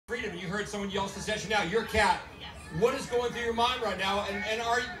Freedom, you heard someone yell secession now. Your cat. What is going through your mind right now? And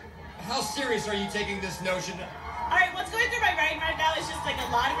how serious are you taking this notion? All right, what's going through my brain right now is just like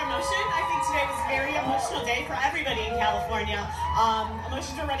a lot of emotion. I think today was a very emotional day for everybody in California.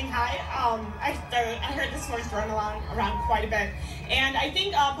 Emotions are running high. I heard this word thrown around quite a bit. And I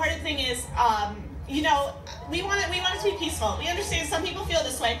think part of the thing is, you know, we want it to be peaceful. We understand some people feel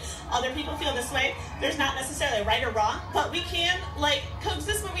this way, other people feel this way. There's not necessarily right or wrong, but we can like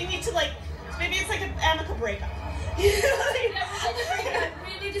coexist, but we need to like, maybe it's like an amicable breakup. We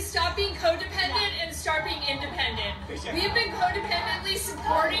need to stop being codependent and start being independent. Sure. We have been codependently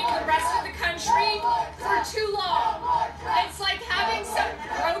supporting the rest of the country for too long. It's like having some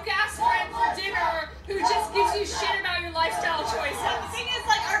broke-ass friend for dinner who just gives you shit about your lifestyle choices. The thing is,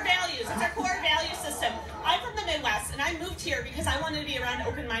 like, our values. It's our core value system. I'm from the Midwest, and I moved here because I wanted to be around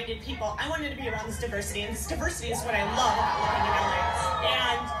open-minded people. I wanted to be around this diversity, and this diversity is what I love about living in LA.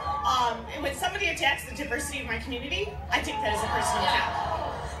 And when somebody attacks the diversity of my community, I take that as a personal attack.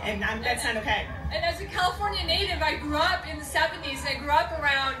 And that's not okay. And as a California native, I grew up in the 70s, and I grew up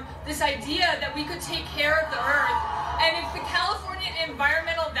around this idea that we could take care of the earth. And if the California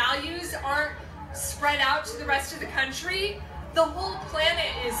environmental values aren't spread out to the rest of the country, the whole planet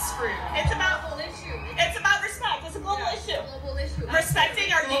is screwed. It's about a global issue. It's about respect. It's a global issue. Global issue.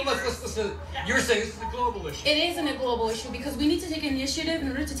 Respecting our neighbors. Listen. You're saying this is a global issue. It isn't a global issue because we need to take initiative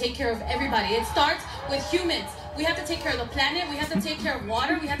in order to take care of everybody. It starts with humans. We have to take care of the planet, we have to take care of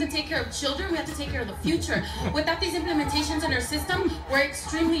water, we have to take care of children, we have to take care of the future. Without these implementations in our system, we're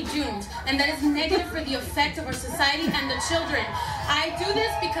extremely doomed. And that is negative for the effect of our society and the children. I do this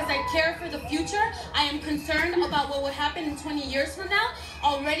because I care for the future. I am concerned about what would happen in 20 years from now.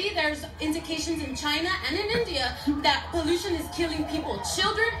 Already there's indications in China and in India that pollution is killing people,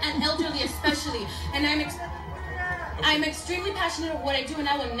 children and elderly especially. And I'm extremely passionate about what I do, and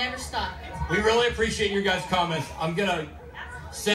I will never stop. We really appreciate your guys' comments. I'm gonna